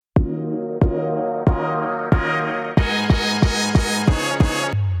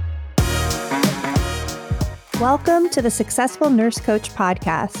Welcome to the Successful Nurse Coach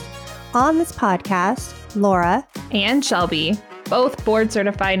podcast. On this podcast, Laura and Shelby, both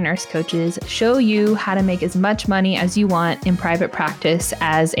board-certified nurse coaches, show you how to make as much money as you want in private practice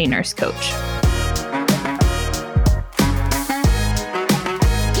as a nurse coach.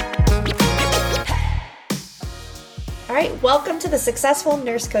 All right, welcome to the Successful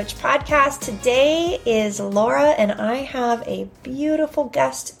Nurse Coach podcast. Today is Laura, and I have a beautiful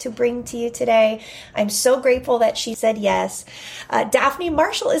guest to bring to you today. I'm so grateful that she said yes. Daphene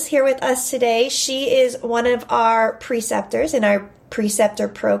Marshall is here with us today. She is one of our preceptors in our preceptor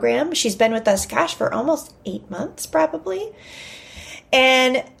program. She's been with us, for almost 8 months, probably.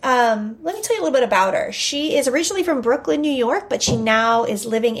 And let me tell you a little bit about her. She is originally from Brooklyn, New York, but she now is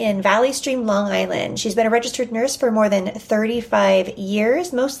living in Valley Stream, Long Island. She's been a registered nurse for more than 35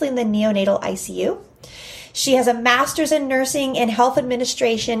 years, mostly in the neonatal ICU. She has a master's in nursing and health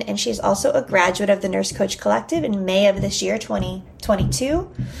administration, and she's also a graduate of the Nurse Coach Collective in May of this year,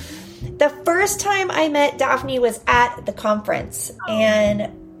 2022. The first time I met Daphene was at the conference,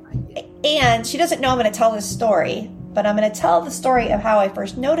 and she doesn't know I'm going to tell this story, but I'm going to tell the story of how I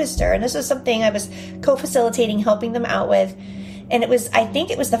first noticed her. And this was something I was co-facilitating, helping them out with. And I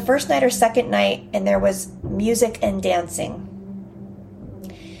think it was the first night or second night, and there was music and dancing.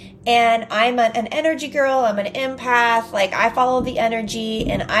 And I'm an energy girl. I'm an empath. I follow the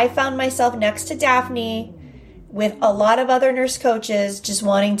energy. And I found myself next to Daphene with a lot of other nurse coaches just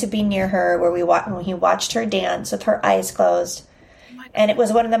wanting to be near her, when we watched her dance with her eyes closed. And it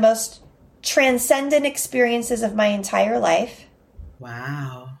was one of the most transcendent experiences of my entire life.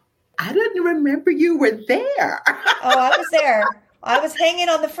 Wow. I didn't remember you were there. Oh, I was there. I was hanging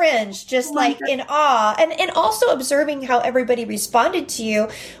on the fringe, just in awe, and also observing how everybody responded to you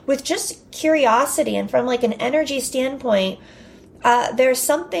with just curiosity. And from an energy standpoint, there's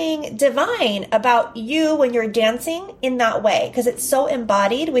something divine about you when you're dancing in that way, because it's so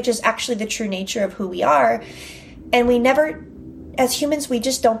embodied, which is actually the true nature of who we are. And we never, as humans, we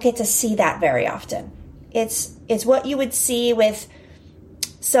just don't get to see that very often. It's what you would see with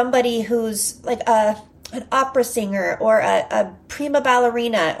somebody who's an opera singer or a prima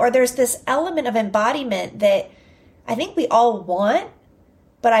ballerina, or there's this element of embodiment that I think we all want,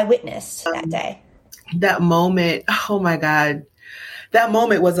 but I witnessed that day. That moment, oh my God, that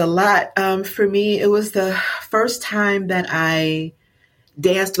moment was a lot. For me, it was the first time that I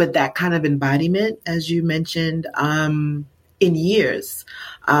danced with that kind of embodiment, as you mentioned, in years.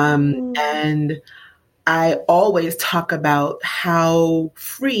 And I always talk about how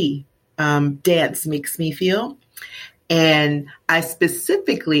free dance makes me feel. And I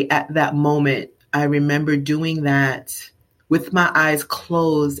specifically, at that moment, I remember doing that with my eyes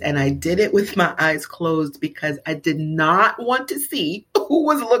closed. And I did it with my eyes closed because I did not want to see who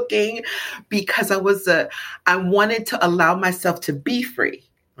was looking, because I wanted to allow myself to be free.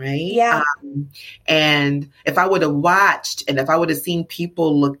 Right. Yeah. And if I would have watched, and if I would have seen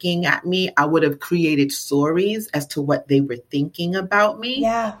people looking at me, I would have created stories as to what they were thinking about me.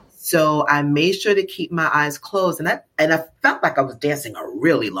 Yeah. So I made sure to keep my eyes closed, and I felt like I was dancing a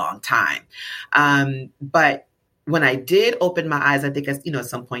really long time. But when I did open my eyes, I think at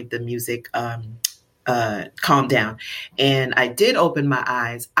some point the music calmed down, and I did open my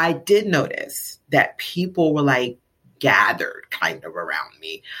eyes. I did notice that people were gathered kind of around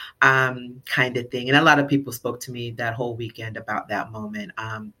me, kind of thing. And a lot of people spoke to me that whole weekend about that moment.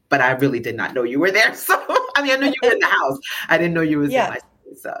 But I really did not know you were there. So, I knew you were in the house. I didn't know you were in my space.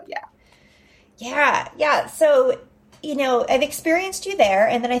 So, yeah. Yeah. So, I've experienced you there.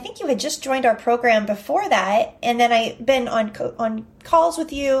 And then I think you had just joined our program before that. And then I've been on calls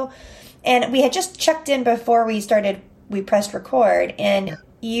with you. And we had just checked in before we pressed record. And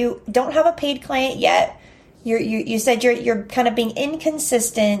you don't have a paid client yet. You said you're kind of being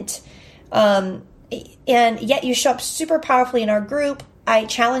inconsistent, and yet you show up super powerfully in our group. I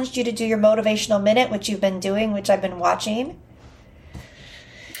challenged you to do your motivational minute, which you've been doing, which I've been watching.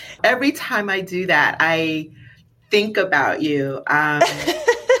 Every time I do that, I think about you,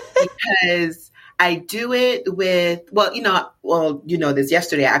 because I do it with, this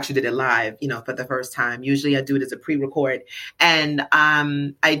yesterday, I actually did it live, for the first time. Usually I do it as a pre-record, and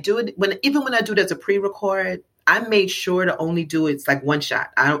I do it when I do it as a pre-record, I made sure to only do it one shot.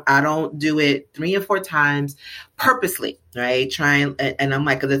 I don't do it 3 and 4 times purposely, right? And I'm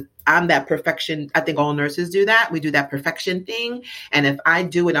I'm that perfection. I think all nurses do that. We do that perfection thing. And if I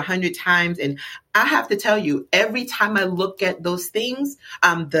do it 100 times, and I have to tell you, every time I look at those things,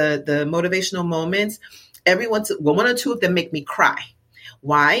 the motivational moments, one or two of them make me cry.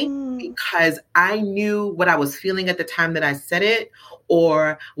 Why? Because I knew what I was feeling at the time that I said it,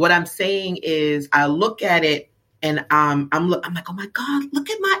 or what I'm saying is I look at it And I'm like, oh my God, look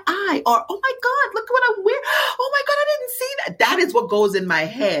at my eye. Or, oh my God, look at what I'm wearing. Oh my God, I didn't see that. That is what goes in my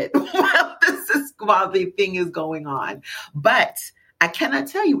head while the thing is going on. But I cannot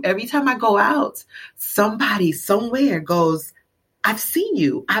tell you, every time I go out, somebody somewhere goes, I've seen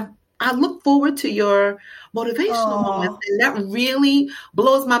you. I look forward to your motivational moments. And that really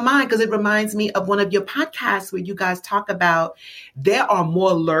blows my mind because it reminds me of one of your podcasts where you guys talk about there are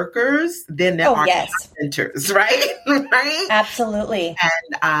more lurkers than there are commenters, right? Right? Absolutely.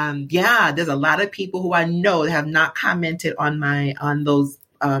 And there's a lot of people who I know have not commented on those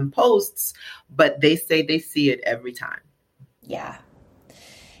posts, but they say they see it every time. Yeah.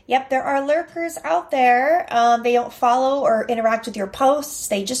 Yep, there are lurkers out there. They don't follow or interact with your posts.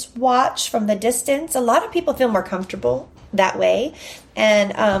 They just watch from the distance. A lot of people feel more comfortable that way.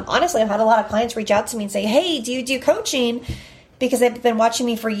 And honestly, I've had a lot of clients reach out to me and say, hey, do you do coaching? Because they've been watching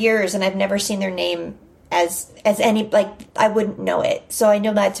me for years and I've never seen their name as any, like, I wouldn't know it. So I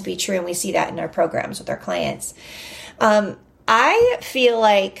know that to be true. And we see that in our programs with our clients. I feel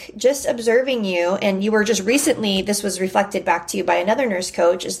like just observing you, and you were just recently, this was reflected back to you by another nurse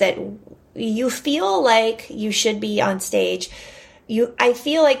coach, is that you feel like you should be on stage. I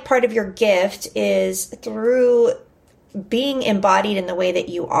feel like part of your gift is through being embodied in the way that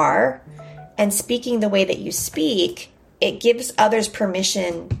you are and speaking the way that you speak, it gives others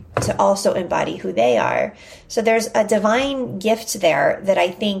permission to also embody who they are. So there's a divine gift there that I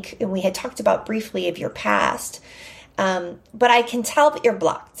think, and we had talked about briefly of your past, but I can tell that you're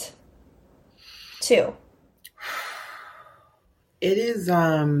blocked too. It is,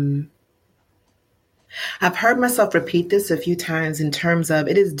 I've heard myself repeat this a few times in terms of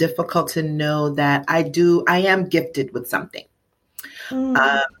it is difficult to know that I am gifted with something.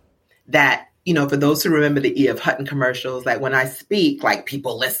 That, for those who remember the E. F. Hutton commercials, like when I speak, like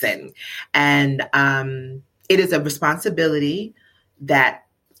people listen. And it is a responsibility that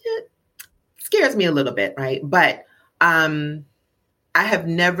scares me a little bit, right? But I have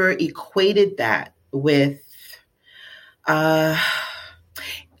never equated that with,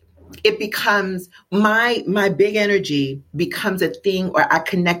 it becomes my big energy becomes a thing where I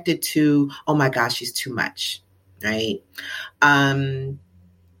connect it to, oh my gosh, she's too much. Right.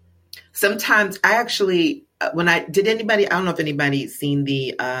 Sometimes I actually, I don't know if anybody's seen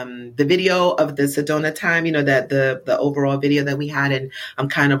the video of the Sedona time, that the overall video that we had, and I'm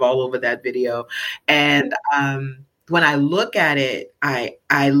kind of all over that video. And, when I look at it, I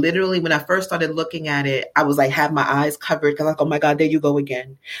literally, when I first started looking at it, I was like, have my eyes covered because like, oh my God, there you go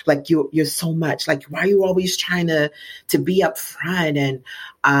again. Like you're so much. Like, why are you always trying to be up front? And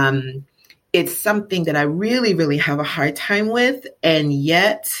it's something that I really, really have a hard time with. And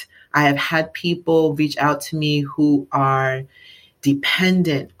yet I have had people reach out to me who are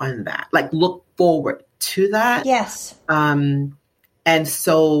dependent on that, like look forward to that. Yes. And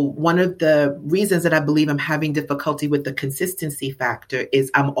so one of the reasons that I believe I'm having difficulty with the consistency factor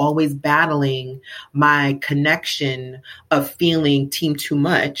is I'm always battling my connection of feeling team too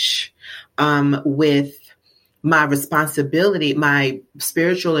much with my responsibility, my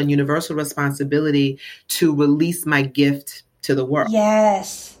spiritual and universal responsibility to release my gift to the world.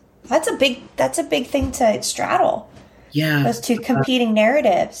 Yes. That's a big thing to straddle. Yeah. Those two competing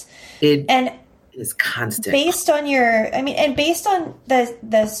narratives. Is constant. Based on based on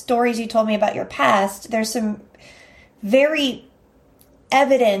the stories you told me about your past, there's some very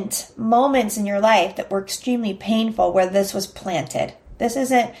evident moments in your life that were extremely painful where this was planted. This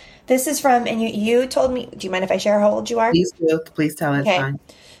is from, and you told me, do you mind if I share how old you are? Please do. Please tell us. Okay. Fine.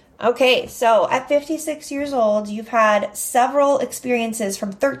 Okay, so at 56 years old, you've had several experiences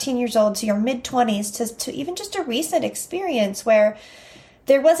from 13 years old to your mid-20s to even just a recent experience where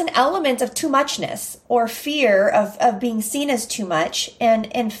there was an element of too muchness or fear of being seen as too much,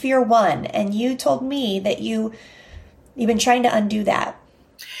 and fear won. And you told me that you've been trying to undo that.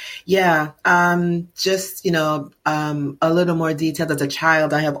 Yeah. Just, a little more detailed. As a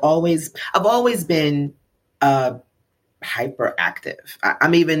child, I've always been hyperactive.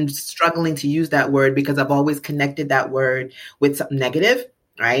 I'm even struggling to use that word because I've always connected that word with something negative,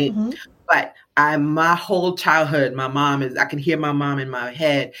 right? Mm-hmm. But my whole childhood, I can hear my mom in my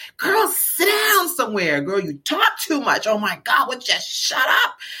head, girl, sit down somewhere. Girl, you talk too much. Oh my God, just shut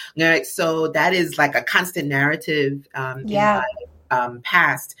up. All right. So that is like a constant narrative in my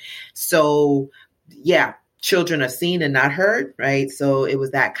past. So yeah, children are seen and not heard. Right. So it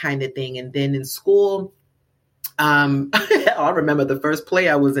was that kind of thing. And then in school, I remember the first play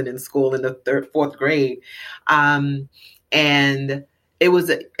I was in school in the fourth grade. And it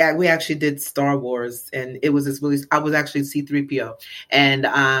was, we actually did Star Wars, and it was this really, I was actually C-3PO.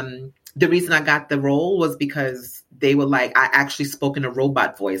 And the reason I got the role was because they were like, I actually spoke in a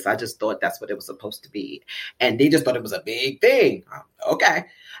robot voice. I just thought that's what it was supposed to be. And they just thought it was a big thing. Okay.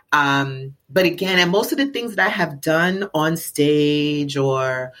 But again, and most of the things that I have done on stage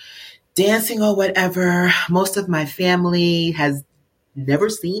or dancing or whatever, most of my family has never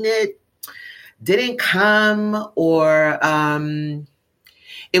seen it, didn't come, or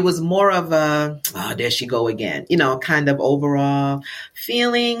it was more of a, oh, there she go again, kind of overall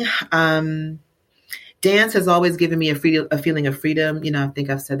feeling. Dance has always given me a feeling of freedom. I think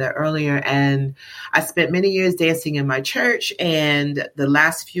I've said that earlier. And I spent many years dancing in my church, and the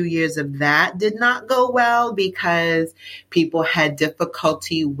last few years of that did not go well because people had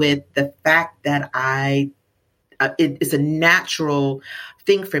difficulty with the fact that it's a natural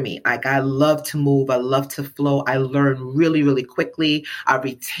thing for me. Like, I love to move. I love to flow. I learn really, really quickly. I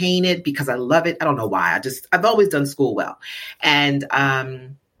retain it because I love it. I don't know why. I've always done school well.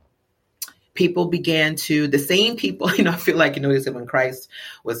 And, people began to, the same people, I feel like, they said when Christ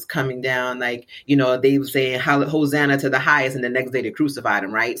was coming down, like, they were saying, Hosanna to the highest, and the next day they crucified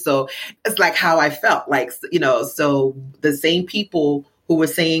him, right? So it's like how I felt, like, so the same people who were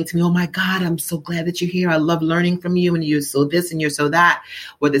saying to me, oh my God, I'm so glad that you're here. I love learning from you, and you're so this and you're so that,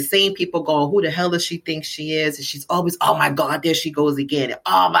 were the same people going, who the hell does she think she is? And she's always, oh my God, there she goes again.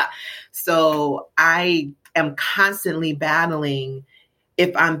 So I am constantly battling.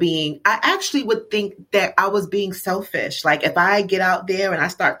 I actually would think that I was being selfish. Like, if I get out there and I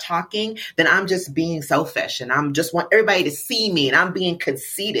start talking, then I'm just being selfish, and I'm just want everybody to see me, and I'm being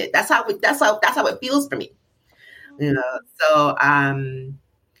conceited. That's how it feels for me. So,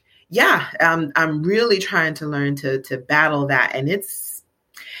 yeah, I'm really trying to learn to battle that. And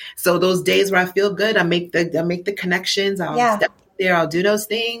so those days where I feel good, I make the connections. I'll step there, I'll do those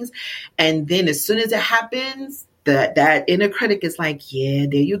things. And then as soon as it happens, that inner critic is like, yeah,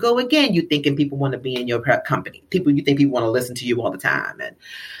 there you go again. You thinking people want to be in your company. You think people want to listen to you all the time. And,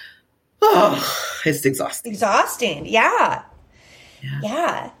 it's exhausting. Yeah.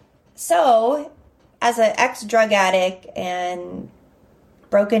 So, as an ex-drug addict and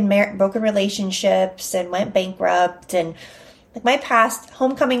broken relationships and went bankrupt, and like my past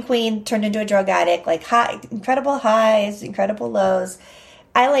homecoming queen turned into a drug addict, like incredible highs, incredible lows.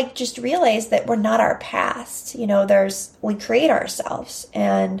 I just realized that we're not our past. We create ourselves.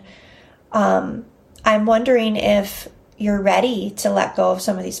 And I'm wondering if you're ready to let go of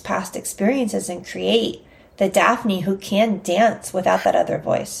some of these past experiences and create the Daphne who can dance without that other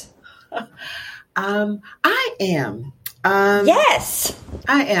voice. I am. Yes,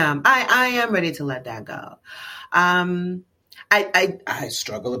 I am. I am ready to let that go. I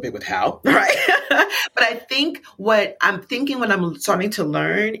struggle a bit with how, right? But I think what I'm starting to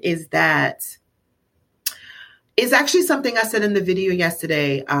learn is that it's actually something I said in the video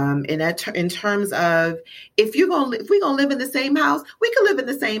yesterday. In terms of, if we're gonna live in the same house, we can live in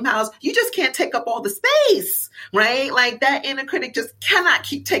the same house. You just can't take up all the space, right? Like, that inner critic just cannot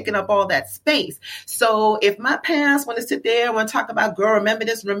keep taking up all that space. So if my parents want to sit there and want to talk about, girl, remember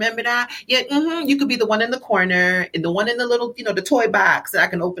this, remember that, yeah, you could be the one in the corner and the one in the little, the toy box that I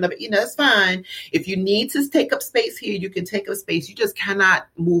can open up. It's fine. If you need to take up space here, you can take up space. You just cannot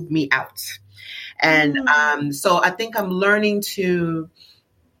move me out. And so I think I'm learning to,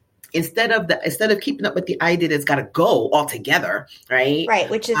 instead of keeping up with the idea that's got to go altogether, right? Right,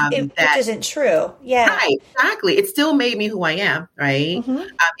 which isn't true. Yeah, right, exactly. It still made me who I am, right? Mm-hmm.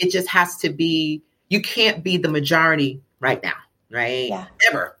 It just has to be. You can't be the majority right now, right? Yeah.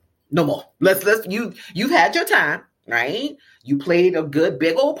 Ever, no more. You've had your time, right? You played a good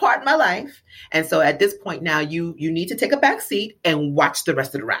big old part in my life, and so at this point now, you need to take a back seat and watch the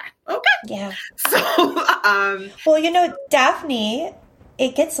rest of the ride. Okay. Yeah. So, well, Daphne,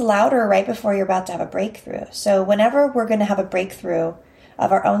 it gets louder right before you're about to have a breakthrough. So whenever we're going to have a breakthrough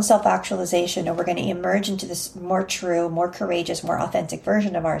of our own self-actualization, or we're going to emerge into this more true, more courageous, more authentic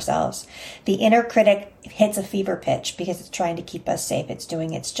version of ourselves, the inner critic hits a fever pitch because it's trying to keep us safe. It's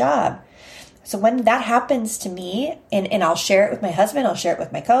doing its job. So when that happens to me, and I'll share it with my husband, I'll share it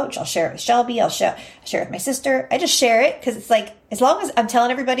with my coach, I'll share it with Shelby, I'll share it with my sister. I just share it because it's like, as long as I'm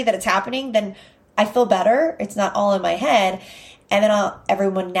telling everybody that it's happening, then I feel better. It's not all in my head. And then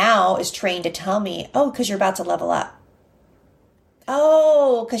everyone now is trained to tell me, oh, because you're about to level up.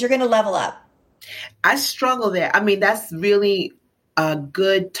 Oh, because you're going to level up. I struggle there. I mean, that's really a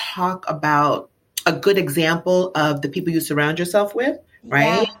good talk about, a good example of the people you surround yourself with,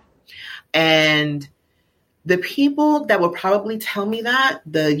 right? Yeah. And the people that will probably tell me that,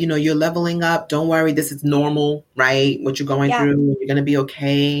 you're leveling up, don't worry, this is normal, right? What you're going through, you're going to be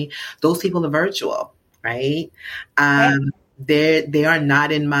okay. Those people are virtual, right? They are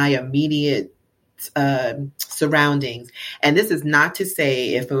not in my immediate surroundings. And this is not to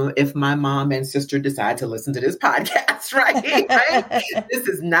say if my mom and sister decide to listen to this podcast, right? This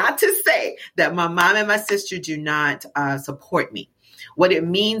is not to say that my mom and my sister do not support me. What it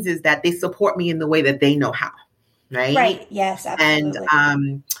means is that they support me in the way that they know how, right? Right. Yes, absolutely.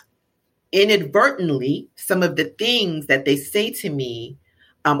 And inadvertently, some of the things that they say to me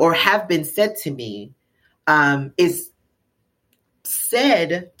or have been said to me is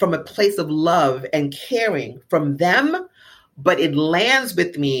said from a place of love and caring from them, but it lands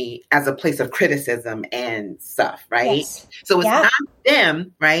with me as a place of criticism and stuff, right? Yes. So it's not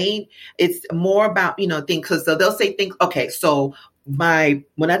them, right? It's more about, things. So they'll say things, okay, so when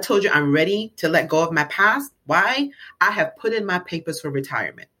I told you I'm ready to let go of my past, why? I have put in my papers for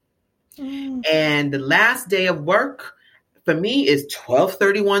retirement. And the last day of work for me is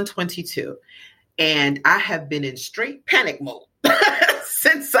 12/31/22. And I have been in straight panic mode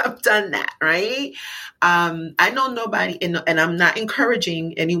since I've done that, right? I know nobody, and I'm not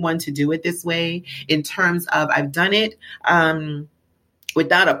encouraging anyone to do it this way in terms of I've done it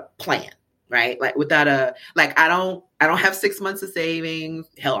without a plan, right? Like I don't have 6 months of savings.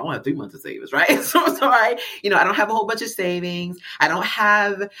 Hell, I don't have 3 months of savings, right? So I don't have a whole bunch of savings. I don't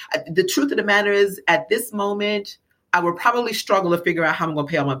have, the truth of the matter is at this moment, I would probably struggle to figure out how I'm going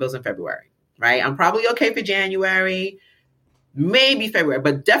to pay all my bills in February, right? I'm probably okay for January, maybe February,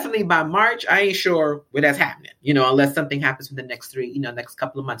 but definitely by March, I ain't sure where that's happening, unless something happens in the next next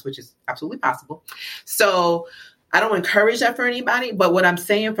couple of months, which is absolutely possible. So I don't encourage that for anybody, but what I'm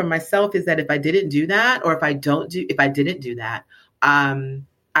saying for myself is that if I didn't do that, or if I didn't do that,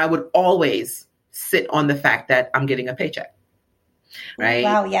 I would always sit on the fact that I'm getting a paycheck, right?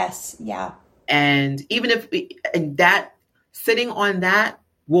 Wow. Yes. Yeah. And even if that sitting on that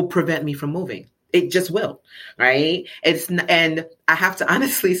will prevent me from moving, it just will, right? And I have to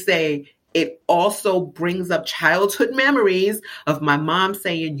honestly say, it also brings up childhood memories of my mom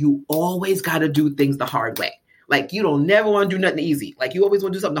saying, you always got to do things the hard way. Like, you don't never want to do nothing easy. Like, you always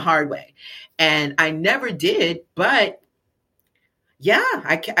want to do something the hard way. And I never did, but yeah,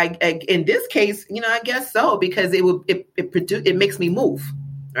 I in this case, I guess so, because it makes me move,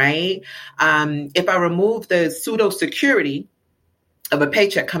 right? If I remove the pseudo security of a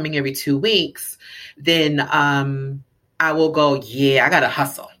paycheck coming every 2 weeks, then I will go, I got to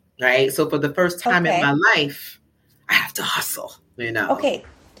hustle, right? So for the first time in my life, I have to hustle, Okay.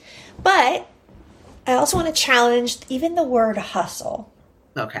 But I also want to challenge even the word hustle.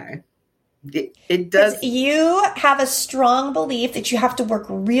 Okay. It does. You have a strong belief that you have to work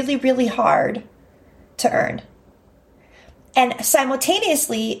really, really hard to earn. And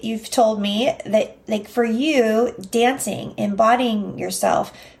simultaneously, you've told me that, like, for you, dancing, embodying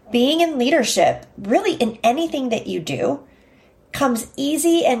yourself, being in leadership, really in anything that you do, comes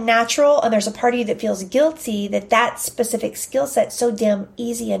easy and natural. And there's a part of you that feels guilty that specific skill set's so damn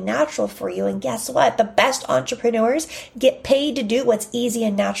easy and natural for you. And guess what? The best entrepreneurs get paid to do what's easy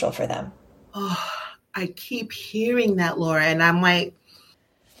and natural for them. Oh, I keep hearing that, Laura. And I'm like,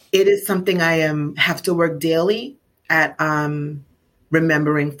 it is something I have to work daily at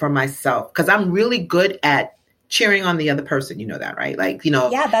remembering for myself, because I'm really good at cheering on the other person. You know that, right? Like,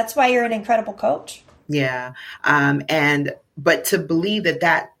 Yeah, that's why you're an incredible coach. Yeah. But to believe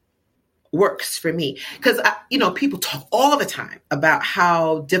that works for me, because, people talk all the time about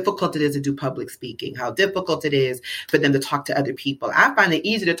how difficult it is to do public speaking, how difficult it is for them to talk to other people. I find it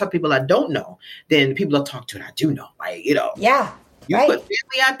easier to talk to people I don't know than people I talk to that I do know. Like, Yeah. You put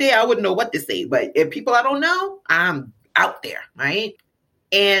family out there, I wouldn't know what to say. But if people I don't know, I'm out there, right?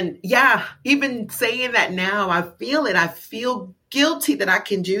 And yeah, even saying that now, I feel it. I feel guilty that I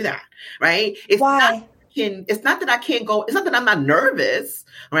can do that, right? Why? It's not that I can't go. It's not that I'm not nervous,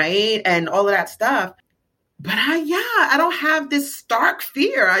 right? And all of that stuff. But I don't have this stark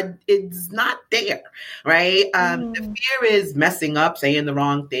fear. It's not there, right? The fear is messing up, saying the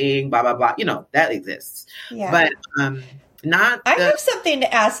wrong thing, blah, blah, blah. That exists. Yeah. But I have something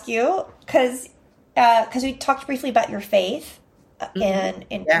to ask you, because we talked briefly about your faith and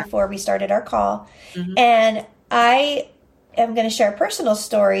before we started our call. Mm-hmm. And I am going to share a personal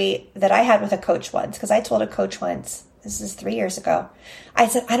story that I had with a coach once, because I told a coach once, this is 3 years ago, I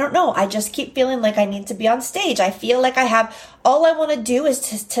said, I don't know. I just keep feeling like I need to be on stage. I feel like all I want to do is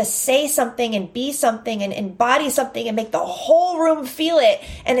to say something and be something and embody something and make the whole room feel it.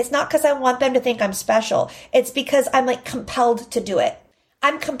 And it's not because I want them to think I'm special. It's because I'm like compelled to do it.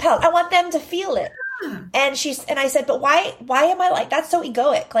 I'm compelled. I want them to feel it. And I said, but why am I like, that's so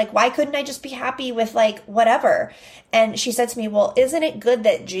egoic? Like, why couldn't I just be happy with like whatever? And she said to me, well, isn't it good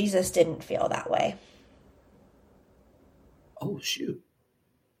that Jesus didn't feel that way? Oh, shoot.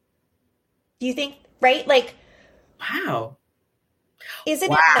 Do you think, right? Like, Wow. isn't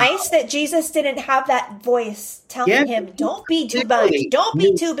Wow. it nice that Jesus didn't have that voice Yeah. telling him, don't be too much, Clearly don't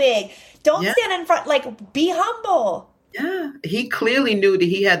be knew. too big, don't Yeah. stand in front, like, be humble. Yeah. He clearly knew that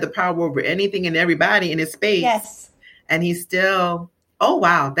he had the power over anything and everybody in his space. Yes. And he still, oh,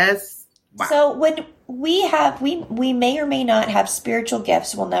 wow. That's, wow. So when we may or may not have spiritual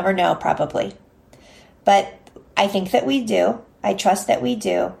gifts, we'll never know probably. But I think that we do. I trust that we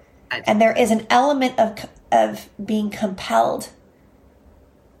do. And there is an element of being compelled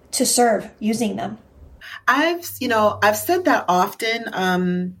to serve using them. I've said that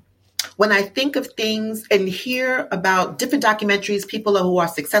often. When I think of things and hear about different documentaries, people who are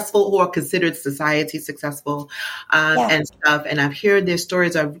successful, who are considered society successful, and stuff, and I've heard their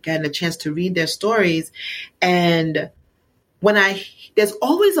stories, I've gotten a chance to read their stories, and there's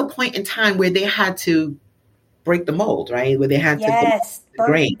always a point in time where they had to break the mold, right? Where they had to go against the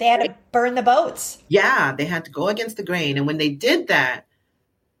grain. They had to burn the boats. Yeah, they had to go against the grain, and when they did that,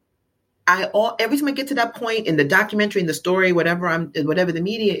 every time I get to that point in the documentary, in the story, whatever the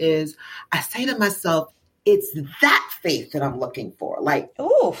media is, I say to myself, it's that faith that I'm looking for, like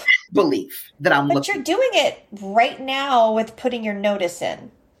belief that I'm looking for. But you're doing it right now with putting your notice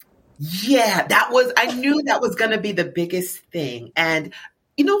in. Yeah, I knew that was going to be the biggest thing. And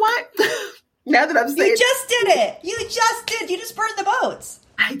you know what? Now that I'm saying You just did it. You just did. You just burned the boats.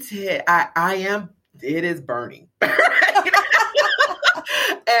 I did. It is burning.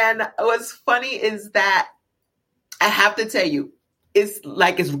 And what's funny is that I have to tell you, it's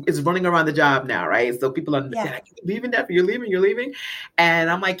like it's running around the job now, right? So people are leaving that, you're leaving. And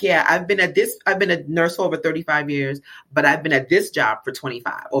I'm like, yeah, I've been a nurse for over 35 years, but I've been at this job for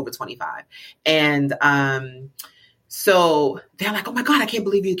over 25. And so they're like, oh my God, I can't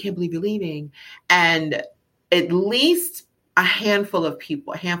believe you're leaving. And at least a handful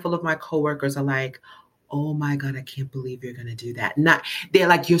of my coworkers are like, oh my God, I can't believe you're going to do that. They're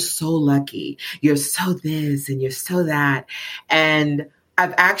like, you're so lucky. You're so this and you're so that. And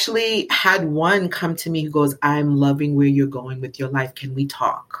I've actually had one come to me who goes, I'm loving where you're going with your life. Can we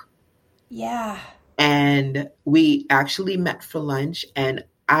talk? Yeah. And we actually met for lunch, and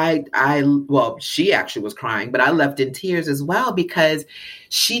she actually was crying, but I left in tears as well, because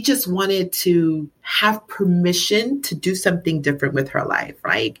she just wanted to have permission to do something different with her life.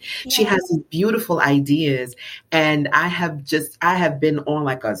 Right. Yeah. She has these beautiful ideas, and I have been on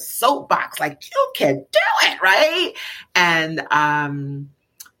like a soapbox, like, you can do it. Right. And,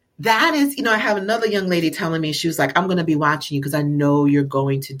 that is, I have another young lady telling me, she was like, I'm going to be watching you because I know you're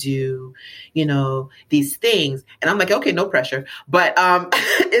going to do, these things. And I'm like, okay, no pressure. But,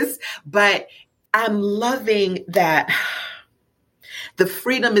 but I'm loving that the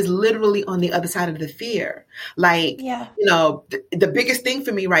freedom is literally on the other side of the fear. Like, the biggest thing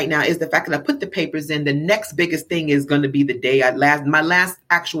for me right now is the fact that I put the papers in. The next biggest thing is going to be the day my last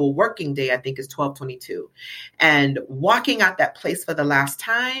actual working day, I think, is 12/22. And walking out that place for the last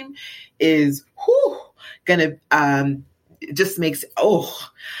time is gonna just makes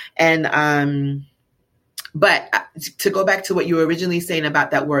but to go back to what you were originally saying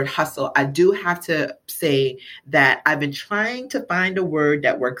about that word hustle, I do have to say that I've been trying to find a word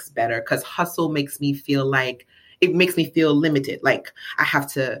that works better, because hustle makes me feel like it makes me feel limited. Like I have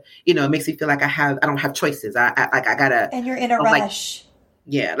to, it makes me feel like I don't have choices. I gotta. And you're in a rush.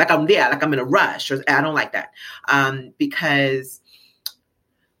 Like I'm in a rush, or I don't like that. Because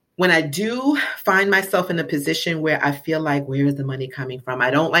when I do find myself in a position where I feel like, where is the money coming from? I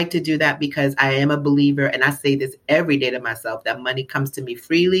don't like to do that, because I am a believer, and I say this every day to myself, that money comes to me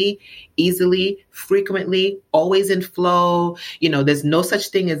freely, easily, frequently, always in flow. There's no such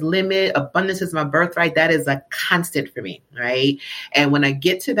thing as limit. Abundance is my birthright. That is a constant for me, right? And when I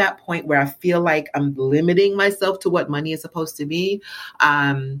get to that point where I feel like I'm limiting myself to what money is supposed to be,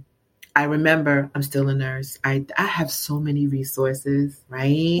 I remember I'm still a nurse. I have so many resources, right?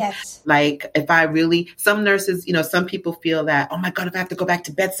 Yes. Like some nurses, some people feel that, oh my God, if I have to go back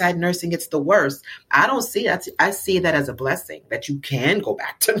to bedside nursing, it's the worst. I don't see that. I see that as a blessing, that you can go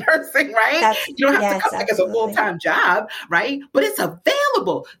back to nursing, right? You don't have to come back as a full-time job, right? But it's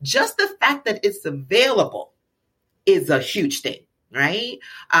available. Just the fact that it's available is a huge thing. Right.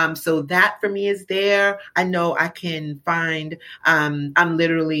 So that for me is there. I know I can find, I'm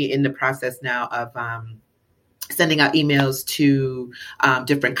literally in the process now of, sending out emails to,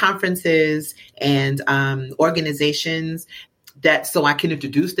 different conferences and, organizations so I can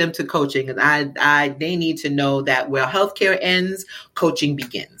introduce them to coaching. And they need to know that where healthcare ends, coaching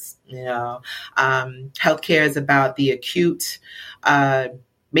begins. Healthcare is about the acute,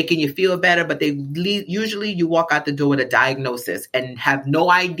 making you feel better, but usually you walk out the door with a diagnosis and have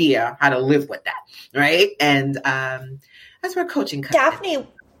no idea how to live with that, right? And that's where coaching comes Daphne, in.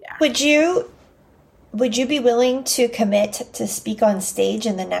 Yeah. would you be willing to commit to speak on stage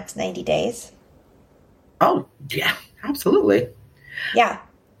in the next 90 days? Oh, yeah, absolutely. Yeah.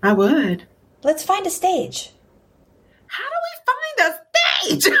 I would. Let's find a stage. How do we find a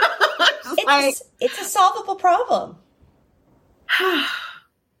stage? It's a solvable problem.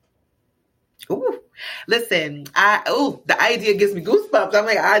 Ooh, listen, the idea gives me goosebumps. I'm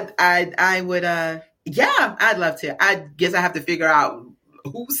like, I would, yeah, I'd love to. I guess I have to figure out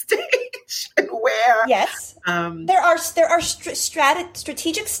whose stage and where. Yes. There are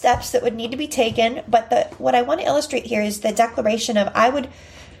strategic steps that would need to be taken, but what I want to illustrate here is the declaration of I would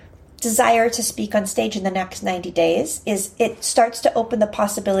desire to speak on stage in the next 90 days. Is it starts to open the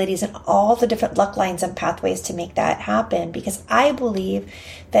possibilities and all the different luck lines and pathways to make that happen, because I believe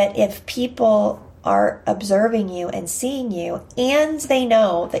that if people are observing you and seeing you and they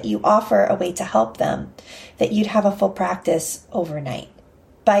know that you offer a way to help them, that you'd have a full practice overnight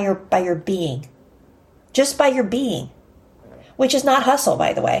by your being. Just by your being, which is not hustle,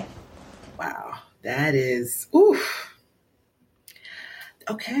 by the way. Wow. That is, oof.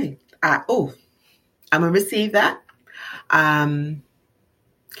 Okay. I'm going to receive that.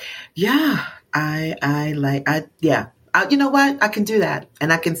 Yeah. You know what? I can do that.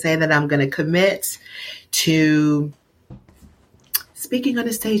 And I can say that I'm going to commit to speaking on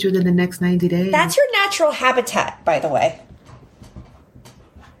a stage within the next 90 days. That's your natural habitat, by the way.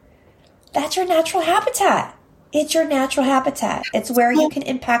 That's your natural habitat. It's your natural habitat. It's where you can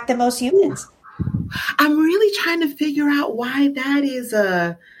impact the most humans. I'm really trying to figure out why that is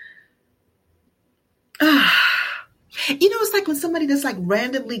it's like when somebody just like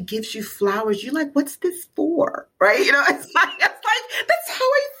randomly gives you flowers, you're like, what's this for? Right? It's like, that's how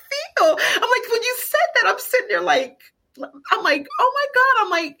I feel. I'm like, when you said that, I'm sitting there like, I'm like, oh my God. I'm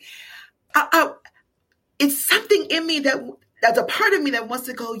like, it's something in me that's a part of me that wants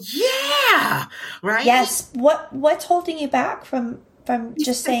to go, yeah. Right. Yes. What's holding you back from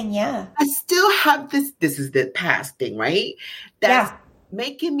just saying, yeah? I still have this is the past thing, right? That's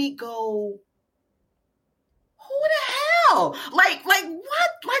making me go, who the hell? Like what?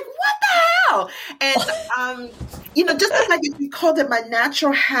 Like what the hell? And just as like if you called it my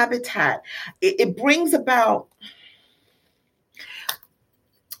natural habitat, it brings about.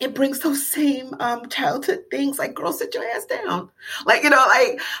 It brings those same childhood things, like, girl, sit your ass down. Like,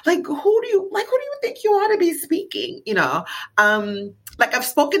 like who do you think you ought to be speaking? Like I've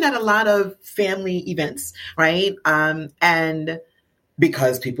spoken at a lot of family events, right? And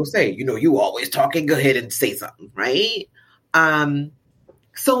because people say, you always talking, go ahead and say something, right?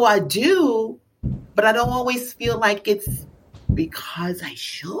 So I do, but I don't always feel like it's because I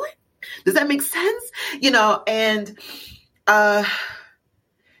should. Does that make sense? And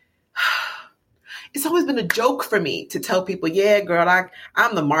it's always been a joke for me to tell people, yeah, girl,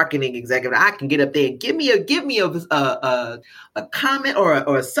 I'm the marketing executive. I can get up there and give me a comment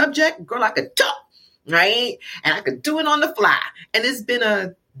or a subject, girl, I could talk, right? And I could do it on the fly. And it's been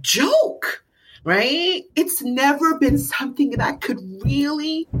a joke, right? It's never been something that I could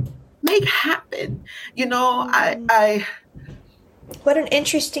really make happen. I What an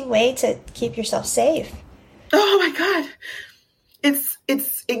interesting way to keep yourself safe. Oh my God.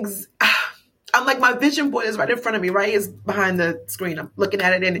 I'm like, my vision board is right in front of me, right? It's behind the screen. I'm looking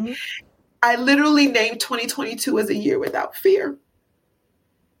at it. And I literally named 2022 as a year without fear.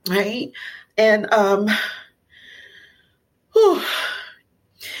 Right. And,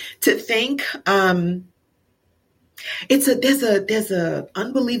 to think, there's a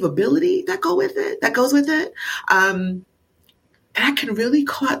unbelievability that goes with it. That I can really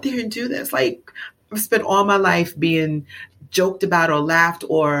go out there and do this. Like, I've spent all my life being joked about or laughed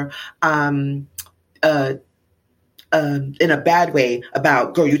or in a bad way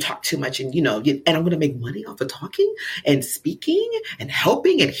about, girl, you talk too much and, and I'm going to make money off of talking and speaking and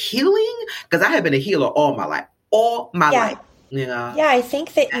helping and healing, because I have been a healer all my life. Life. Yeah, I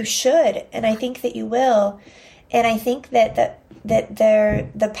think that you should, and I think that you will. And I think that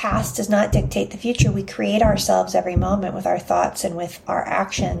the past does not dictate the future. We create ourselves every moment with our thoughts and with our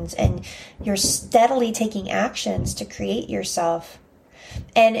actions. And you're steadily taking actions to create yourself.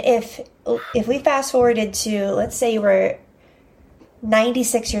 And if we fast forwarded to, let's say you were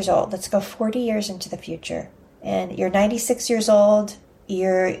 96 years old, let's go 40 years into the future, and you're 96 years old,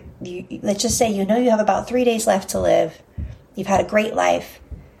 let's just say you have about 3 days left to live. You've had a great life.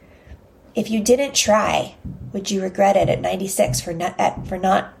 If you didn't try, would you regret it at 96 for not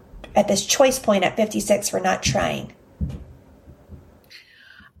at this choice point at 56 for not trying?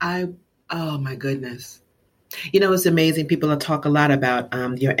 Oh my goodness. It's amazing. People talk a lot about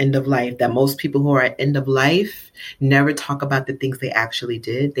your end of life, that most people who are at end of life never talk about the things they actually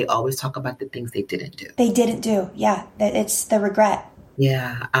did. They always talk about the things they didn't do. They didn't do. Yeah. It's the regret.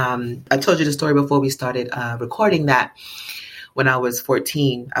 Yeah. I told you the story before we started recording that when I was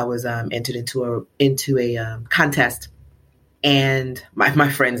 14, I was entered into a contest. And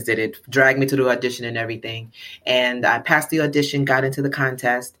my friends did it, dragged me to the audition and everything. And I passed the audition, got into the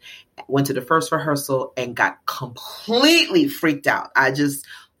contest, went to the first rehearsal and got completely freaked out. I just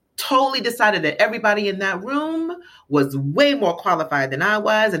totally decided that everybody in that room was way more qualified than I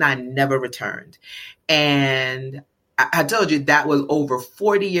was, and I never returned. And I told you that was over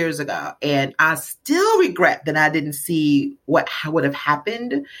 40 years ago. And I still regret that I didn't see what would have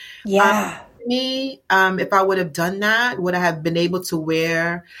happened. Yeah. Me, if I would have done that, would I have been able to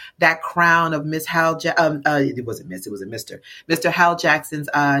wear that crown of Miss Hal? It wasn't Miss, it was a Mr. Hal Jackson's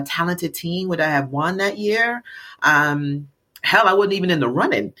talented teen? Would I have won that year? Hell, I wasn't even in the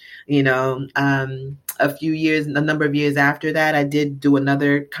running. A number of years after that, I did do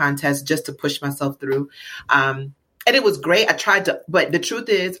another contest just to push myself through, and it was great. But the truth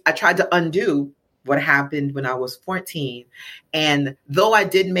is, I tried to undo what happened when I was 14. And though I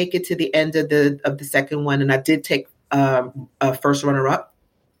did make it to the end of the second one, and I did take a first runner up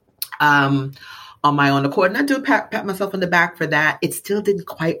on my own accord, and I do pat myself on the back for that, it still didn't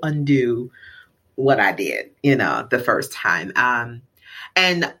quite undo what I did, the first time.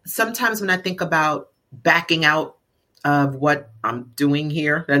 And sometimes when I think about backing out of what I'm doing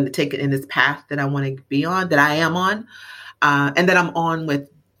here and take it in this path that I want to be on, that I am on, and that I'm on with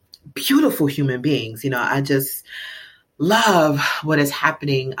beautiful human beings. I just love what is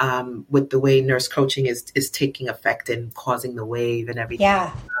happening with the way nurse coaching is taking effect and causing the wave and everything.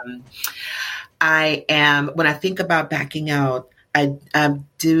 Yeah. When I think about backing out, I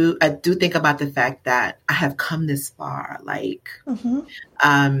do think about the fact that I have come this far. Like,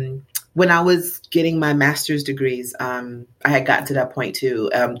 when I was getting my master's degrees, I had gotten to that point too.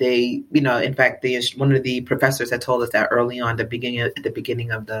 In fact, one of the professors had told us that early on, at the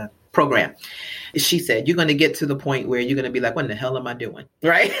beginning of the program. She said, "You're going to get to the point where you're going to be like, what the hell am I doing?"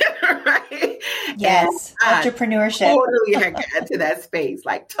 Right? Right? Yes. Entrepreneurship. Totally had gotten to that space,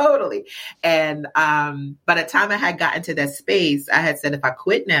 like totally. And by the time I had gotten to that space, I had said, if I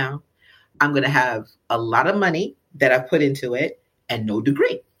quit now, I'm going to have a lot of money that I put into it and no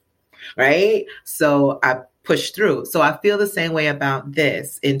degree. Right? So I pushed through. So I feel the same way about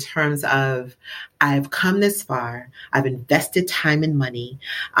this in terms of I've come this far. I've invested time and money.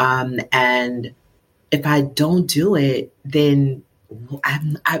 And if I don't do it, then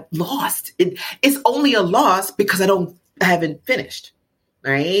I've lost. It's only a loss because I haven't finished.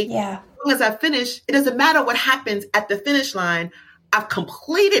 Right? Yeah. As long as I finish, it doesn't matter what happens at the finish line. I've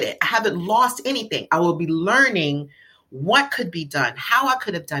completed it. I haven't lost anything. I will be learning what could be done, how I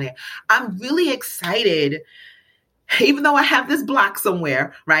could have done it. I'm really excited, even though I have this block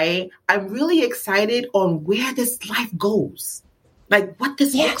somewhere, right? I'm really excited on where this life goes. Like what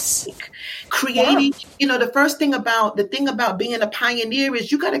this looks like. Creating, the thing about being a pioneer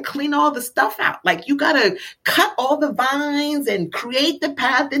is you got to clean all the stuff out. Like you got to cut all the vines and create the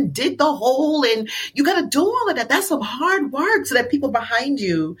path and dig the hole. And you got to do all of that. That's some hard work so that people behind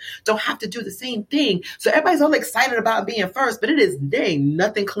you don't have to do the same thing. So everybody's all excited about being first, but there ain't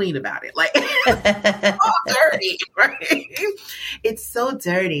nothing clean about it. Like it's all dirty, right? It's so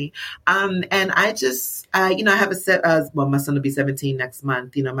dirty. And I just, I have my son will be 17 next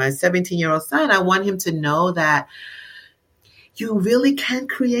month. My 17-year-old son, I want him to know that you really can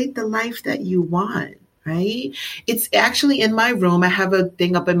create the life that you want, right? It's actually in my room. I have a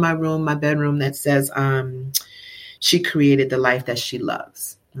thing up in my room, my bedroom, that says, she created the life that she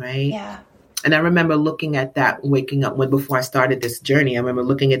loves, right? Yeah. And I remember looking at that, waking up before I started this journey. I remember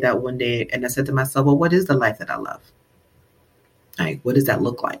looking at that one day and I said to myself, well, what is the life that I love? Like, what does that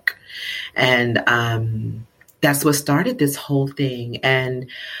look like? And, that's what started this whole thing. And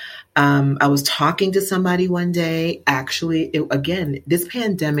I was talking to somebody one day, actually, this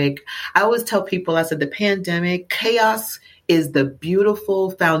pandemic, I always tell people, I said, the pandemic, chaos is the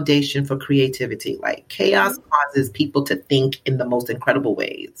beautiful foundation for creativity. Like chaos causes people to think in the most incredible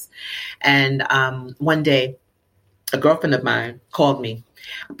ways. And one day, a girlfriend of mine called me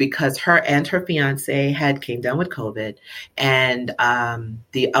because her and her fiance came down with COVID, and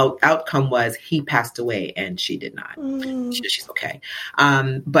the outcome was he passed away and she did not. She's okay.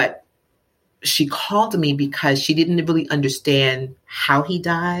 But she called me because she didn't really understand how he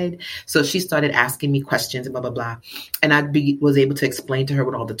died. So she started asking me questions and blah, blah, blah. And was able to explain to her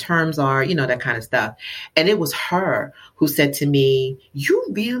what all the terms are, that kind of stuff. And it was her who said to me, you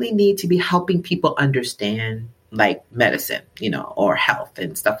really need to be helping people understand like medicine, or health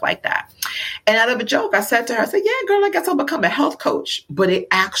and stuff like that. And out of a joke, I said to her, I said, yeah, girl, I guess I'll become a health coach. But it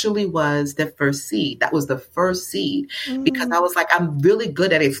actually was the first seed. That was the first seed because I was like, I'm really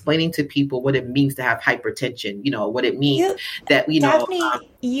good at explaining to people what it means to have hypertension, what it means Daphne,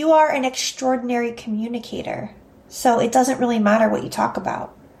 you are an extraordinary communicator. So it doesn't really matter what you talk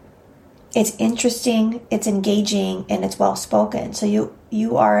about. It's interesting, it's engaging, and it's well-spoken. So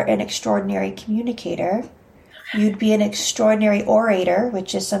you are an extraordinary communicator. You'd be an extraordinary orator,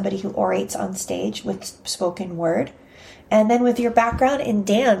 which is somebody who orates on stage with spoken word. And then with your background in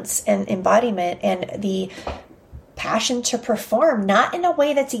dance and embodiment and the passion to perform, not in a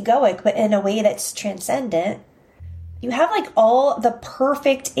way that's egoic, but in a way that's transcendent, you have like all the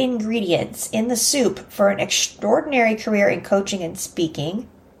perfect ingredients in the soup for an extraordinary career in coaching and speaking.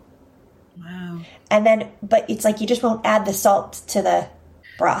 Wow. And then, but it's like you just won't add the salt to the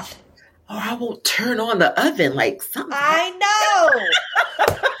broth. Oh, I won't turn on the oven like something. I know.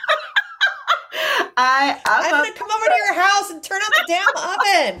 I'm going to come over to your house and turn on the damn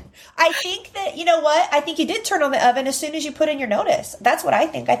oven. I think that, you know what? I think you did turn on the oven as soon as you put in your notice. That's what I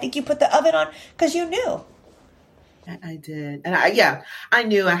think. I think you put the oven on because you knew. I did. And I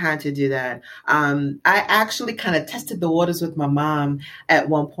knew I had to do that. I actually kind of tested the waters with my mom at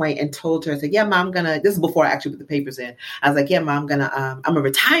one point and told her, I said, yeah, Mom, this is before I actually put the papers in. I was like, yeah, Mom, I'm going to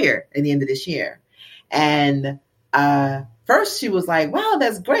retire at the end of this year. And, first she was like, wow,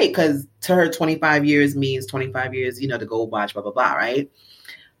 that's great. Because to her, 25 years means 25 years, to go watch, blah, blah, blah. Right.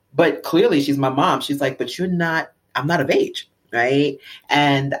 But clearly she's my mom. She's like, but I'm not of age. Right.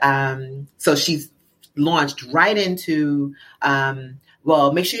 And, so she's launched right into,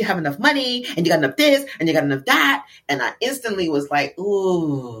 make sure you have enough money and you got enough this and you got enough that. And I instantly was like,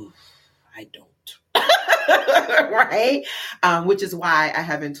 ooh, I don't. Right. Which is why I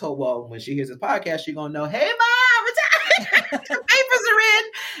haven't told, when she hears this podcast, she's going to know, hey, Mom, the papers are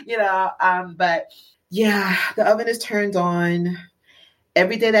in, but yeah, the oven is turned on.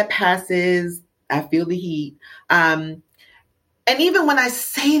 Every day that passes, I feel the heat. And even when I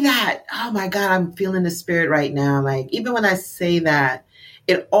say that, oh my God, I'm feeling the spirit right now. Like even when I say that,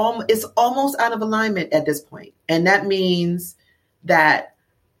 it's almost out of alignment at this point. And that means that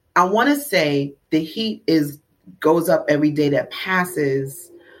I want to say the heat goes up every day that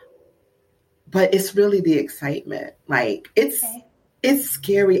passes, but it's really the excitement. Like it's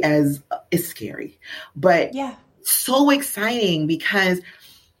scary it's scary, but yeah, so exciting because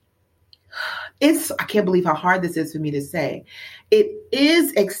I can't believe how hard this is for me to say. It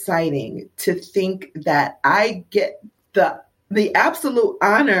is exciting to think that I get the absolute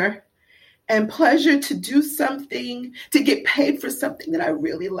honor and pleasure to do something, to get paid for something that I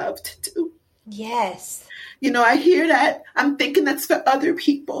really love to do. Yes. I hear that. I'm thinking that's for other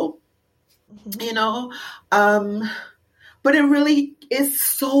people, but it really is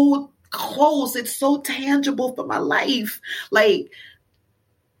so close. It's so tangible for my life. Like,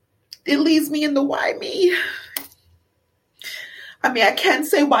 it leaves me in the why me. I mean, I can't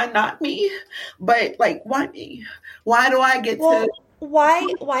say why not me, but like, why me? Why do I get to?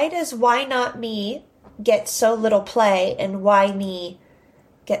 Why does why not me get so little play and why me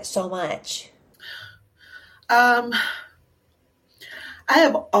get so much? I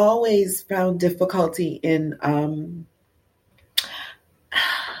have always found difficulty in,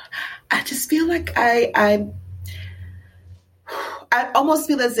 I just feel like I almost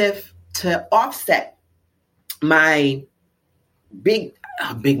feel as if to offset my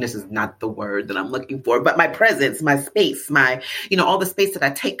bigness is not the word that I'm looking for, but my presence, my space, my, all the space that I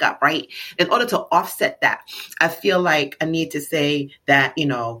take up, right? In order to offset that, I feel like I need to say that,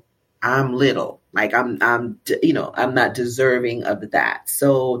 I'm little, like I'm not deserving of that.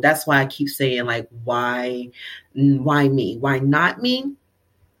 So that's why I keep saying like, why me? Why not me?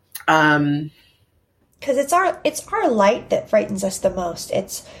 Because it's our light that frightens us the most.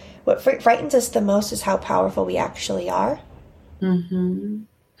 It's what frightens us the most is how powerful we actually are. Mm-hmm.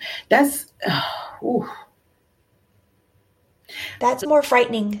 That's more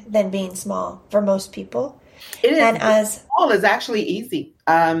frightening than being small for most people. It is. And as small is actually easy.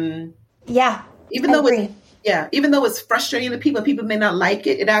 Yeah. Even though it's frustrating to people may not like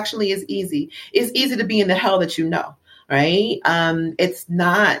it. It actually is easy. It's easy to be in the hell that right? It's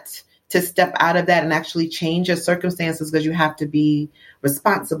not to step out of that and actually change your circumstances because you have to be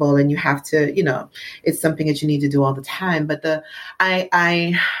responsible and you have to, it's something that you need to do all the time. But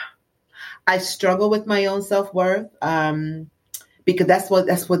I I struggle with my own self-worth. Because that's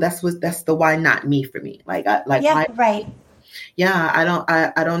the why not me for me. Yeah, why, right. yeah,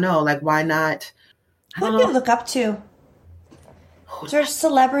 I don't know. Like, why not? I Who don't do you know. look up to? Is there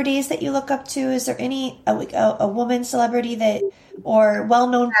celebrities that you look up to? Is there a woman celebrity that, or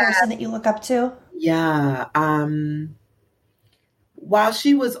well-known person that you look up to? Yeah. While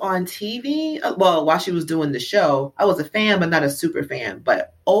she was on TV, while she was doing the show, I was a fan, but not a super fan.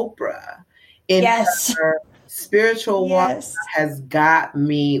 But Oprah, in Yes. her spiritual walk, Yes. has got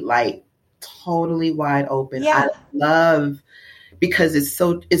me like totally wide open. I Yeah. love, because it's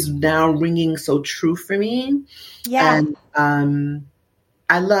now ringing so true for me. Yeah. And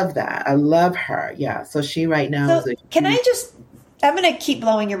I love that. I love her. Yeah. So she right now is So a can I huge. just, I'm going to keep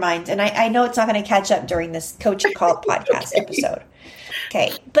blowing your mind. And I know it's not going to catch up during this Coaching Call podcast Okay. episode.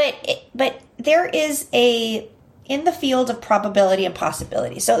 Okay. But there is in the field of probability and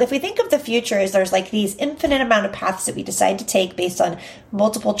possibility. So if we think of the future as there's like these infinite amount of paths that we decide to take based on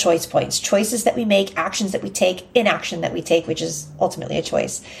multiple choice points, choices that we make, actions that we take, inaction that we take, which is ultimately a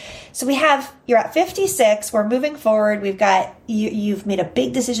choice. So you're at 56, we're moving forward. We've got, you've made a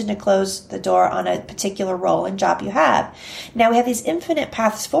big decision to close the door on a particular role and job you have. Now we have these infinite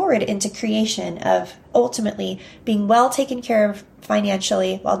paths forward into creation of ultimately being well taken care of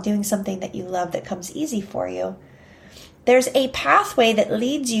financially while doing something that you love that comes easy for you. There's a pathway that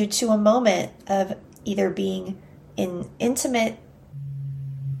leads you to a moment of either being in intimate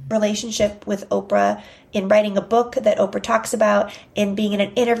relationship with Oprah, in writing a book that Oprah talks about, in being in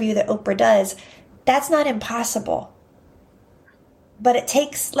an interview that Oprah does. That's not impossible. But it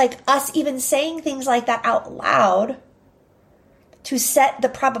takes like us even saying things like that out loud to set the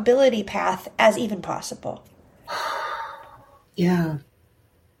probability path as even possible. Yeah.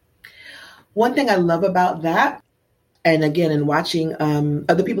 One thing I love about that, and again, in watching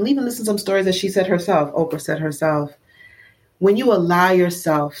other people, even listen to some stories that she said herself, Oprah said herself, when you allow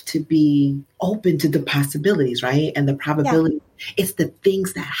yourself to be open to the possibilities, right? And the probability, it's the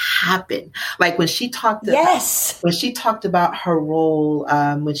things that happen. Like when she talked about her role,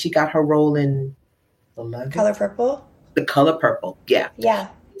 when she got her role in Color Purple. The Color Purple. Yeah. Yeah.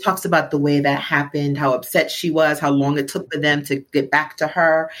 Talks about the way that happened, how upset she was, how long it took for them to get back to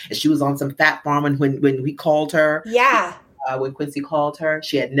her. And she was on some fat farm when we called her. Yeah. When Quincy called her,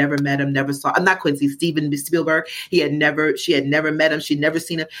 she had never met him, never saw, not Quincy, Steven Spielberg. She had never met him. She'd never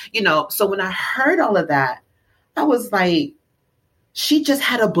seen him, So when I heard all of that, I was like, she just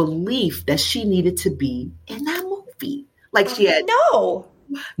had a belief that she needed to be in that movie. Like she had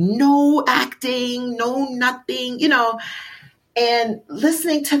no acting, no nothing, And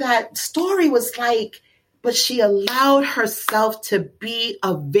listening to that story was like, but she allowed herself to be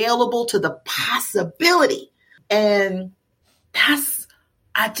available to the possibility. And that's,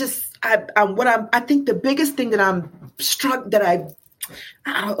 I think the biggest thing that I'm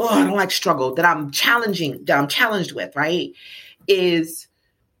challenged with, right, is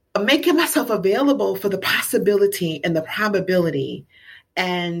making myself available for the possibility and the probability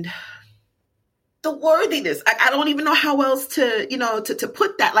and the worthiness. I don't even know how else to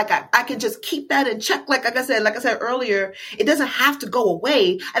put that. Like I can just keep that in check. Like I said earlier, it doesn't have to go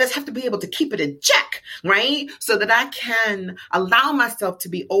away. I just have to be able to keep it in check, right? So that I can allow myself to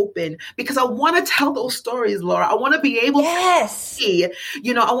be open, because I want to tell those stories, Laura. I want to be able to see, I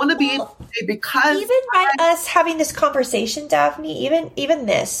want to be able to say, because even by us having this conversation, Daphne, even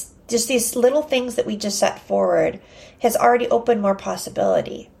this, just these little things that we just set forward has already opened more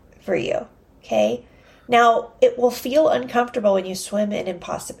possibility for you. Okay. Now, it will feel uncomfortable when you swim in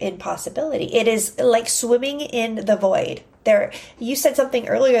impossibility. It is like swimming in the void. You said something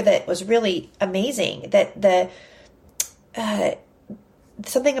earlier that was really amazing, that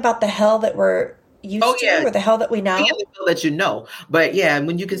something about the hell that we're used to, or the hell that we know. The hell that you know. But yeah,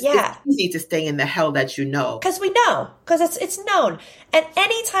 when you can, it's easy to stay in the hell that you know. Because we know, because it's known. And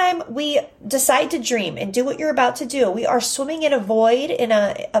anytime we decide to dream and do what you're about to do, we are swimming in a void, in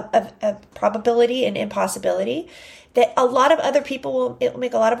a probability and impossibility that it will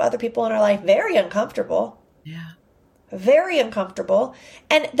make a lot of other people in our life very uncomfortable. Yeah. Very uncomfortable.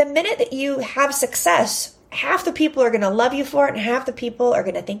 And the minute that you have success, half the people are going to love you for it and half the people are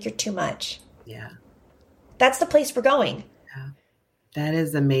going to think you're too much. Yeah. That's the place we're going. Yeah. That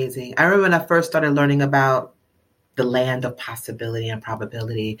is amazing. I remember when I first started learning about the land of possibility and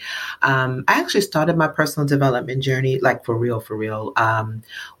probability. I actually started my personal development journey, like for real,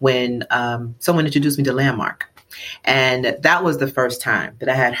 when someone introduced me to Landmark. And that was the first time that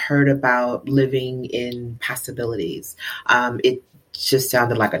I had heard about living in possibilities. It just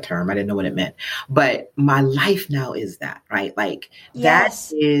sounded like a term. I didn't know what it meant. But my life now is that, right? Like that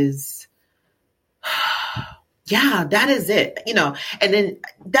is Yeah, that is it. And then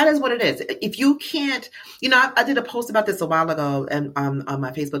that is what it is. If you can't, I did a post about this a while ago and on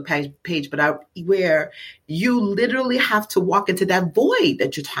my Facebook page, but where you literally have to walk into that void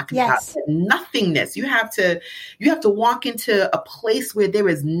that you're talking about, nothingness. You have to walk into a place where there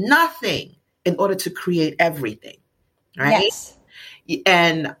is nothing in order to create everything, right? Yes.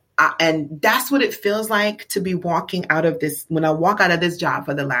 And that's what it feels like to be walking out of this. When I walk out of this job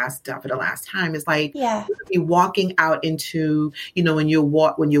for the last time, it's like be walking out into, when you're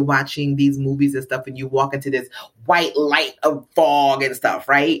watching these movies and stuff, and you walk into this white light of fog and stuff,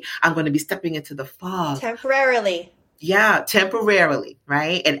 right? I'm going to be stepping into the fog temporarily. Yeah, temporarily,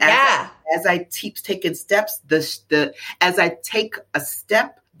 right? And as I keep taking steps, as I take a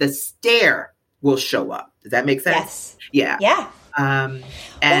step, the stair will show up. Does that make sense? Yes. Yeah. Well,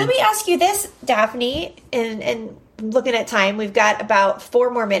 let me ask you this, Daphne, and looking at time, we've got about 4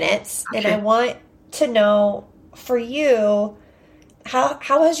 more minutes, and I want to know for you, how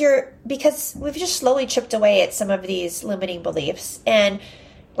has because we've just slowly chipped away at some of these limiting beliefs, and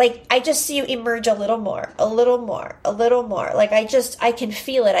like, I just see you emerge a little more. Like, I can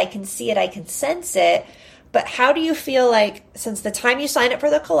feel it, I can see it, I can sense it. But how do you feel like, since the time you signed up for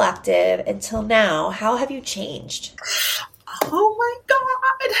the collective until now, how have you changed? Oh my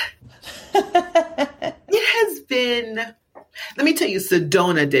God. It has been, let me tell you,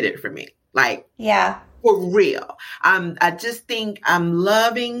 Sedona did it for me. Like, for real. I just think I'm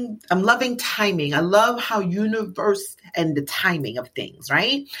loving timing. I love how universe and the timing of things,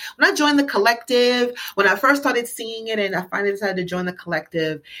 right? When I joined the collective, when I first started seeing it and I finally decided to join the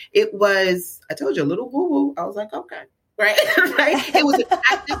collective, it was, I told you, a little woo-woo. I was like, okay. Right. Right. It was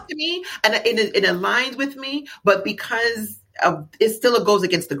attractive to me and it aligned with me, but because it still goes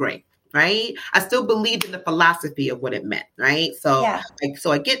against the grain. Right. I still believed in the philosophy of what it meant. Right. So, so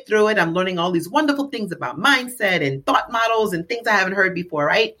I get through it. I'm learning all these wonderful things about mindset and thought models and things I haven't heard before.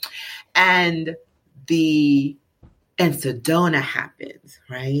 Right. And Sedona happens.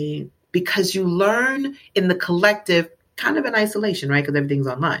 Right. Because you learn in the collective kind of in isolation. Right. Because everything's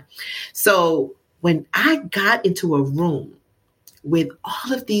online. So when I got into a room with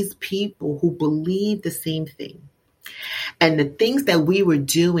all of these people who believe the same thing, and the things that we were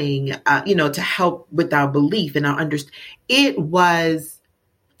doing, to help with our belief and our understanding, it was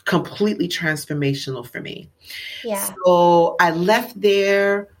completely transformational for me. Yeah. So I left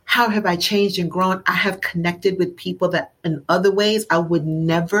there. How have I changed and grown? I have connected with people that in other ways I would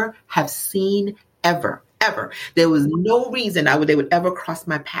never have seen ever. There was no reason they would ever cross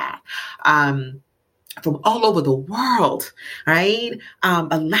my path. From all over the world, right?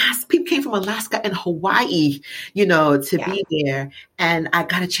 People came from Alaska and Hawaii, to be there. And I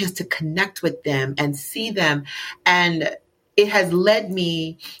got a chance to connect with them and see them. And it has led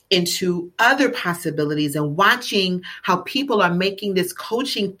me into other possibilities and watching how people are making this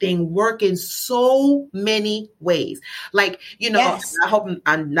coaching thing work in so many ways. Like, I hope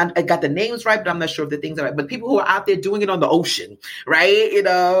I got the names right, but I'm not sure if the things are right. But people who are out there doing it on the ocean, right?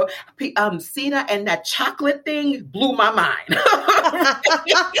 Sita and that chocolate thing blew my mind.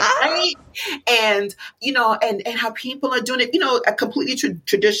 Right? And, and how people are doing it, completely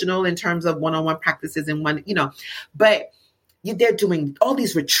traditional in terms of one-on-one practices and but they're doing all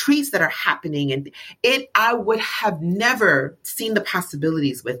these retreats that are happening, and I would have never seen the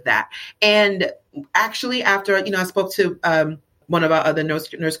possibilities with that. And actually, after, I spoke to one of our other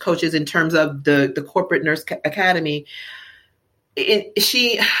nurse coaches in terms of the corporate nurse academy,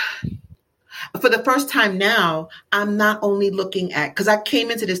 she, for the first time now, I'm not only looking at, because I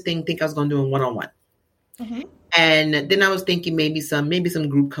came into this thing think I was going to do a one-on-one. Mm-hmm. And then I was thinking maybe some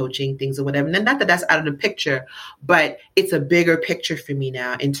group coaching things or whatever. And not that that's out of the picture, but it's a bigger picture for me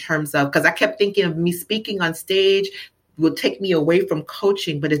now in terms of, because I kept thinking of me speaking on stage will take me away from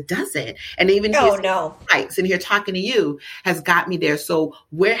coaching, but it doesn't. And even sitting here talking to you has got me there. So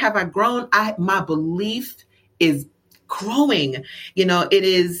where have I grown? My belief is growing.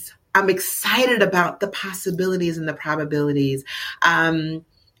 I'm excited about the possibilities and the probabilities.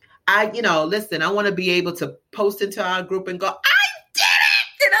 Listen, I want to be able to post into our group and go, I did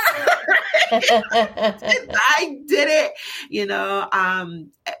it, I did it,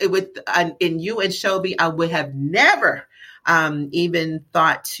 in you and Shelby, I would have never even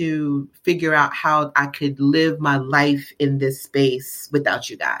thought to figure out how I could live my life in this space without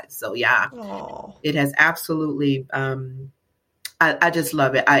you guys. So It has absolutely, I just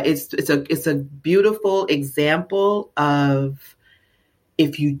love it. It's a beautiful example of,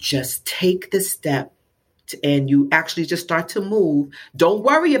 if you just take the step and you actually just start to move, don't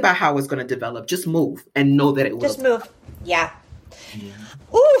worry about how it's going to develop. Just move and know that it will. Just move. Yeah.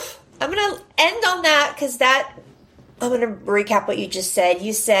 Oof. I'm going to end on that because I'm going to recap what you just said.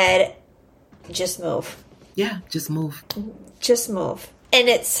 You said, just move. Yeah, just move. Just move. And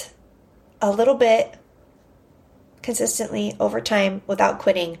it's a little bit consistently over time without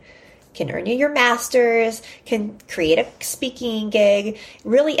quitting can earn you your master's, can create a speaking gig,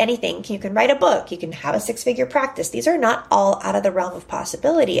 really anything. You can write a book. You can have a 6-figure practice. These are not all out of the realm of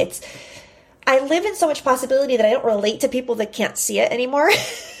possibility. I live in so much possibility that I don't relate to people that can't see it anymore.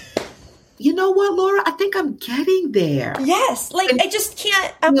 You know what, Laura? I think I'm getting there. Yes. Like, I just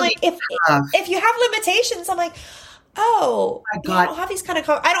can't. I'm really like, if you have limitations, I'm like, oh, my God. I don't have these kind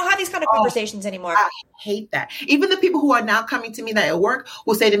of conversations anymore. I hate that. Even the people who are now coming to me that at work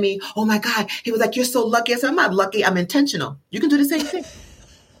will say to me, oh my God, he was like, you're so lucky. I said, I'm not lucky. I'm intentional. You can do the same thing.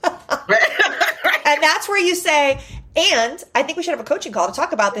 And that's where you say, and I think we should have a coaching call to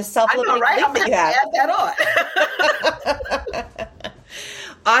talk about this self-limiting belief that you have. Add that on.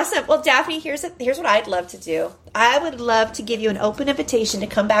 Awesome. Well, Daphene, here's what I'd love to do. I would love to give you an open invitation to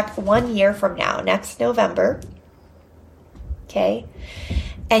come back 1 year from now, next November. Okay?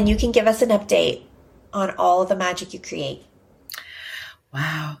 And you can give us an update on all of the magic you create.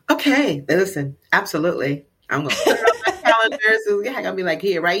 Wow. Okay. Listen, absolutely. I'm going to put it on my calendar. So I'm going to be like,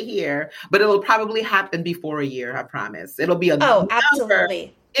 here, right here. But it'll probably happen before a year, I promise. It'll be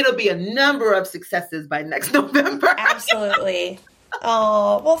absolutely. It'll be a number of successes by next November. Absolutely.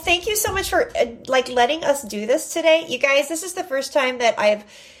 Oh, well, thank you so much for letting us do this today. You guys, this is the first time that I've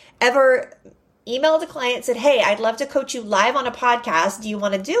ever emailed a client and said, hey, I'd love to coach you live on a podcast. Do you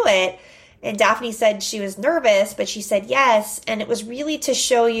want to do it? And Daphene said she was nervous, but she said yes. And it was really to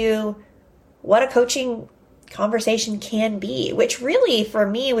show you what a coaching conversation can be, which really for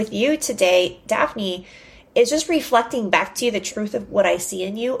me with you today, Daphene, is just reflecting back to you the truth of what I see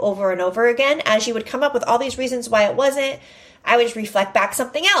in you over and over again. As you would come up with all these reasons why it wasn't, I would just reflect back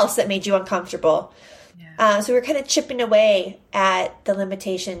something else that made you uncomfortable. Yeah. So we're kind of chipping away at the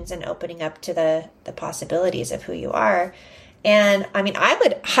limitations and opening up to the possibilities of who you are. And I mean, I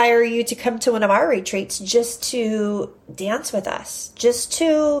would hire you to come to one of our retreats just to dance with us.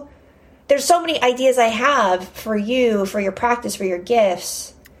 There's so many ideas I have for you, for your practice, for your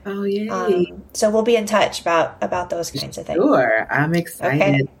gifts. Oh, yeah. So we'll be in touch about those kinds of things. Sure. I'm excited.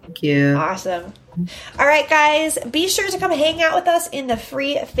 Okay. Thank you. Awesome. All right, guys, be sure to come hang out with us in the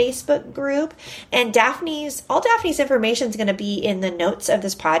free Facebook group. And all Daphne's information is going to be in the notes of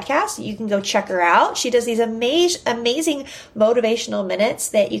this podcast. You can go check her out. She does these amazing motivational minutes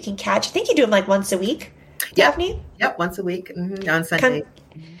that you can catch. I think you do them like once a week, Daphene? Yep, once a week on Sunday.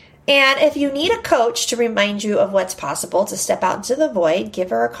 And if you need a coach to remind you of what's possible to step out into the void, give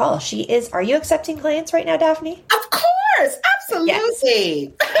her a call. Are you accepting clients right now, Daphene? Of course. Absolutely.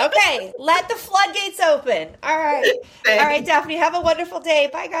 Yes. Okay. Let the floodgates open. All right. Thanks. All right, Daphene. Have a wonderful day.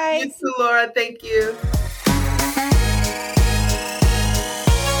 Bye, guys. You too, Laura. Thank you.